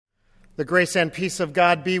The grace and peace of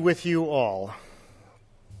God be with you all.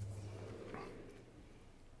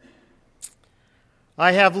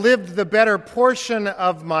 I have lived the better portion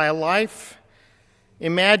of my life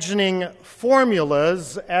imagining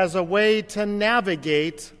formulas as a way to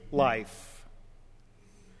navigate life.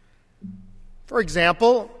 For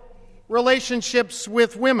example, relationships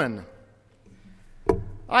with women.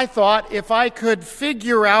 I thought if I could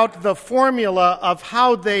figure out the formula of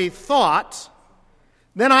how they thought,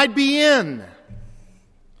 then I'd be in.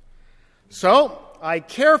 So I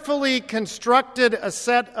carefully constructed a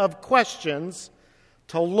set of questions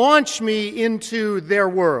to launch me into their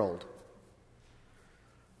world.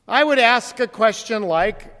 I would ask a question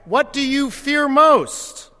like, "What do you fear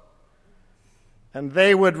most?" And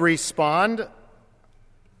they would respond,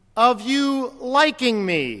 "Of you liking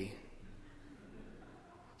me,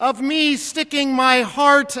 of me sticking my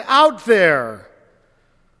heart out there,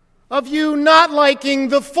 of you not liking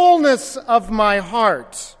the fullness of my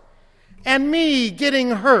heart, and me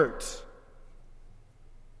getting hurt."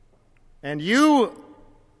 And you,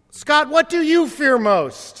 Scott, what do you fear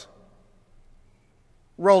most?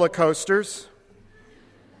 Roller coasters.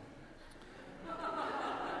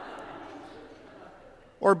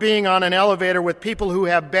 Or being on an elevator with people who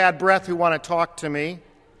have bad breath who want to talk to me.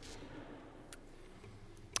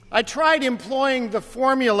 I tried employing the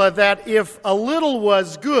formula that if a little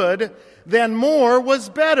was good, then more was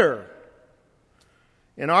better.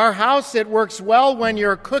 In our house, it works well when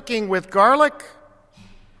you're cooking with garlic,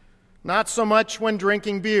 not so much when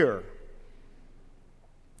drinking beer.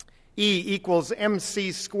 E equals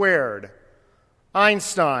MC squared.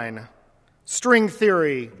 Einstein, string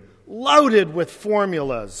theory, loaded with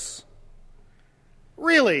formulas.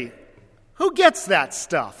 Really, who gets that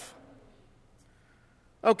stuff?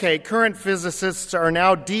 Okay, current physicists are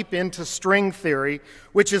now deep into string theory,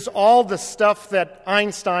 which is all the stuff that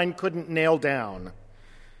Einstein couldn't nail down.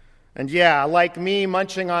 And yeah, like me,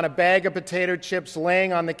 munching on a bag of potato chips,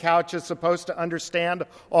 laying on the couch is supposed to understand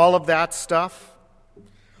all of that stuff.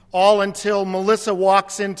 All until Melissa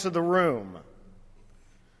walks into the room.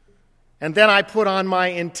 And then I put on my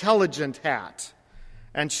intelligent hat.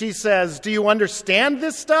 And she says, "Do you understand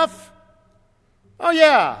this stuff?" "Oh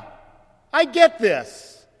yeah, I get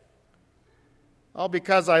this." All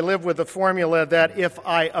because I live with the formula that if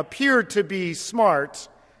I appear to be smart,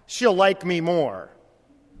 she'll like me more.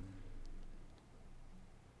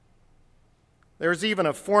 There's even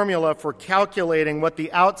a formula for calculating what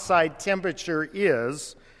the outside temperature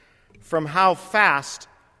is from how fast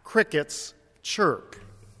crickets chirp.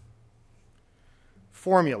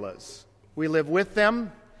 Formulas. We live with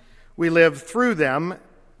them, we live through them,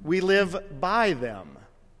 we live by them.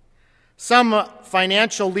 Some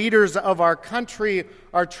financial leaders of our country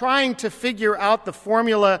are trying to figure out the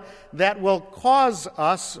formula that will cause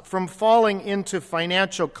us from falling into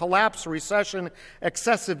financial collapse, recession,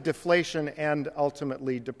 excessive deflation, and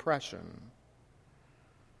ultimately depression.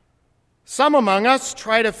 Some among us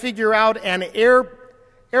try to figure out an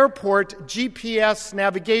airport GPS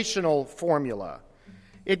navigational formula.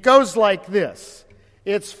 It goes like this.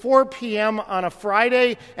 It's 4 p.m. on a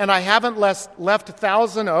Friday, and I haven't left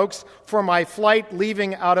Thousand Oaks for my flight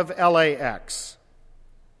leaving out of LAX.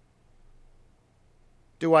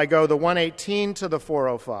 Do I go the 118 to the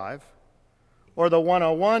 405, or the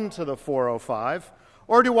 101 to the 405,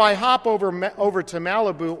 or do I hop over to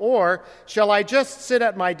Malibu, or shall I just sit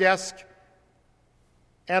at my desk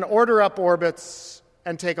and order up orbits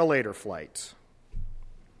and take a later flight?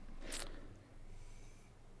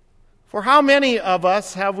 For how many of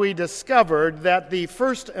us have we discovered that the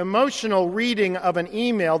first emotional reading of an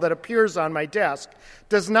email that appears on my desk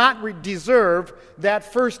does not deserve that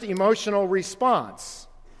first emotional response?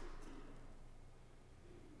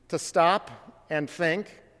 To stop and think,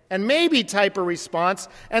 and maybe type a response,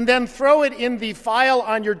 and then throw it in the file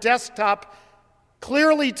on your desktop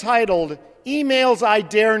clearly titled, "Emails I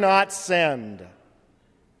Dare Not Send."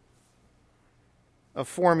 A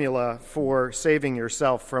formula for saving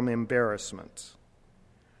yourself from embarrassment.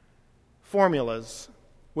 Formulas,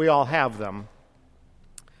 we all have them.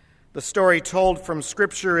 The story told from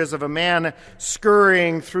Scripture is of a man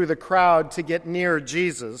scurrying through the crowd to get near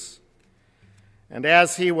Jesus. And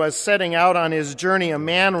as he was setting out on his journey, a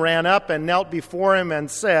man ran up and knelt before him and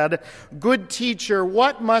said, "Good teacher,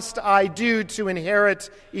 what must I do to inherit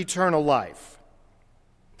eternal life?"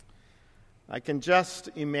 I can just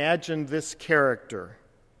imagine this character.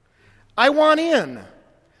 I want in.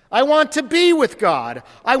 I want to be with God.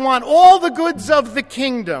 I want all the goods of the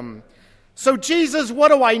kingdom. So, Jesus, what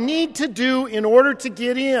do I need to do in order to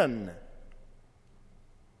get in?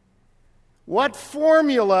 What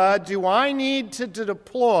formula do I need to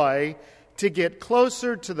deploy to get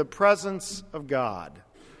closer to the presence of God?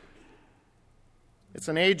 It's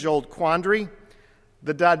an age-old quandary,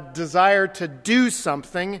 the desire to do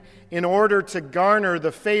something in order to garner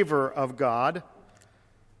the favor of God,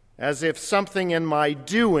 as if something in my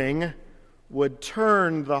doing would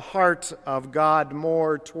turn the heart of God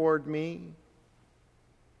more toward me.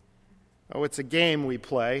 Oh, it's a game we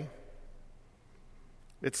play.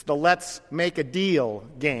 It's the let's make a deal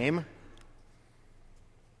game.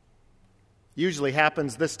 Usually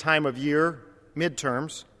happens this time of year,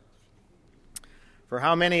 midterms. For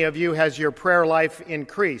how many of you has your prayer life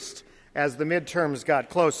increased as the midterms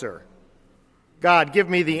got closer? God, give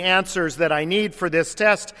me the answers that I need for this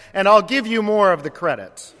test, and I'll give you more of the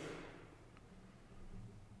credit.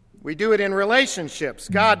 We do it in relationships.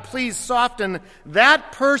 God, please soften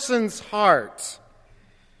that person's heart,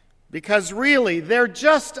 because really, they're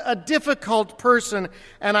just a difficult person,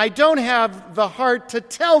 and I don't have the heart to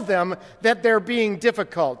tell them that they're being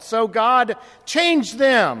difficult. So God, change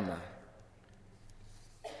them.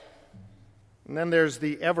 And then there's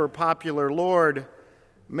the ever-popular, Lord,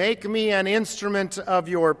 make me an instrument of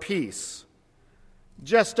your peace.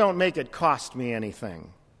 Just don't make it cost me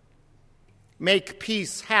anything. Make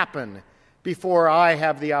peace happen before I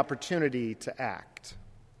have the opportunity to act.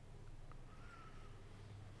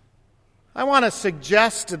 I want to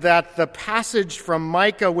suggest that the passage from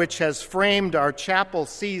Micah, which has framed our chapel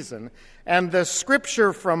season, and the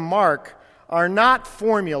scripture from Mark are not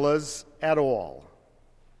formulas at all.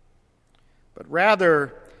 But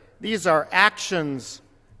rather, these are actions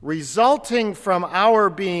resulting from our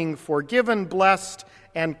being forgiven, blessed,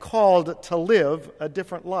 and called to live a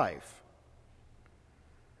different life.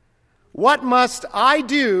 What must I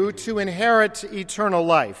do to inherit eternal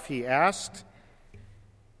life? He asked.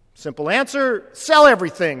 Simple answer, sell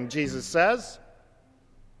everything, Jesus says.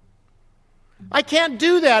 I can't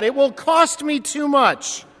do that. It will cost me too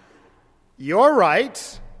much. You're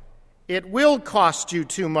right. It will cost you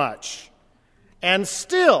too much. And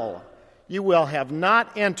still, you will have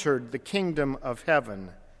not entered the kingdom of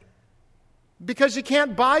heaven, because you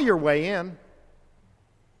can't buy your way in.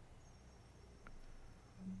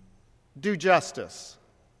 Do justice.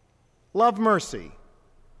 Love mercy.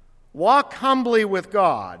 Walk humbly with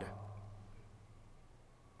God.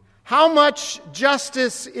 How much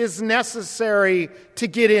justice is necessary to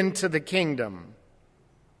get into the kingdom?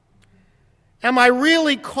 Am I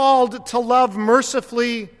really called to love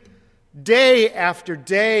mercifully day after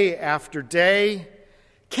day after day?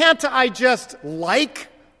 Can't I just like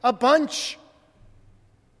a bunch?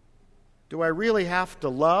 Do I really have to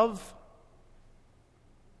love?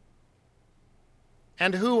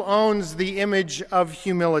 And who owns the image of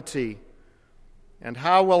humility? And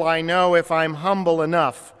how will I know if I'm humble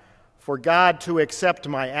enough for God to accept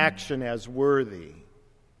my action as worthy?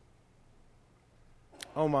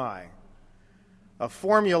 Oh my. A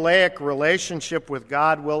formulaic relationship with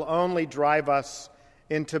God will only drive us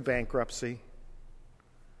into bankruptcy.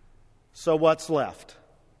 So what's left?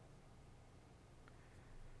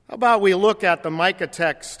 How about we look at the Micah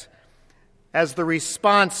text as the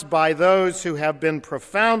response by those who have been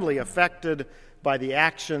profoundly affected by the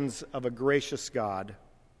actions of a gracious God.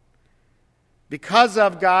 Because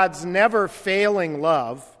of God's never-failing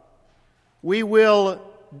love, we will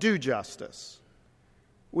do justice.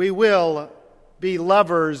 We will be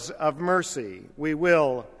lovers of mercy. We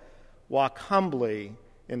will walk humbly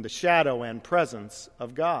in the shadow and presence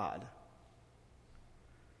of God.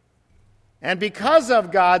 And because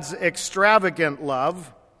of God's extravagant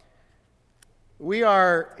love, we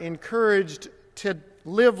are encouraged to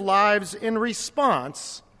live lives in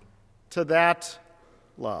response to that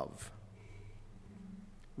love.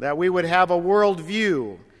 That we would have a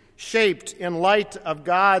worldview shaped in light of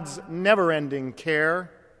God's never-ending care.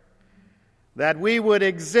 That we would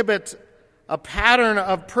exhibit a pattern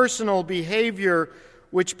of personal behavior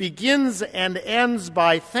which begins and ends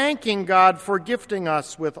by thanking God for gifting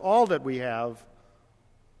us with all that we have,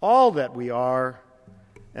 all that we are,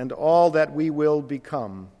 and all that we will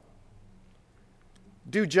become.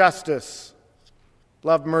 Do justice,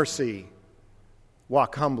 love mercy,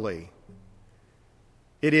 walk humbly.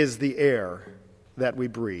 It is the air that we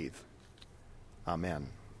breathe. Amen.